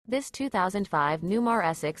This 2005 Newmar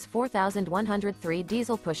Essex 4103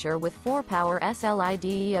 diesel pusher with 4-power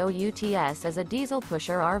SLIDEOUTS is a diesel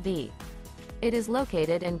pusher RV. It is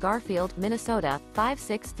located in Garfield, Minnesota,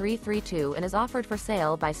 56332 and is offered for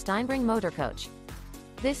sale by Steinbring Motorcoach.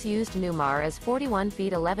 This used Newmar is 41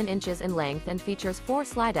 feet 11 inches in length and features 4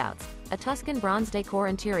 slide-outs, a TUSCAN bronze decor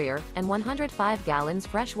interior, and 105 gallons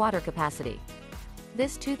fresh water capacity.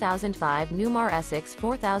 This 2005 Newmar Essex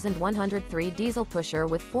 4103 diesel pusher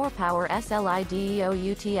with 4-power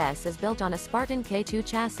SLIDEOUTS is built on a SPARTAN K2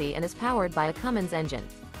 chassis and is powered by a CUMMINS engine.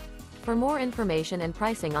 For more information and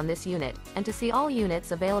pricing on this unit, and to see all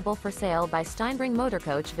units available for sale by Steinbring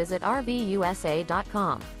Motorcoach, visit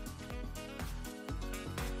RVUSA.com.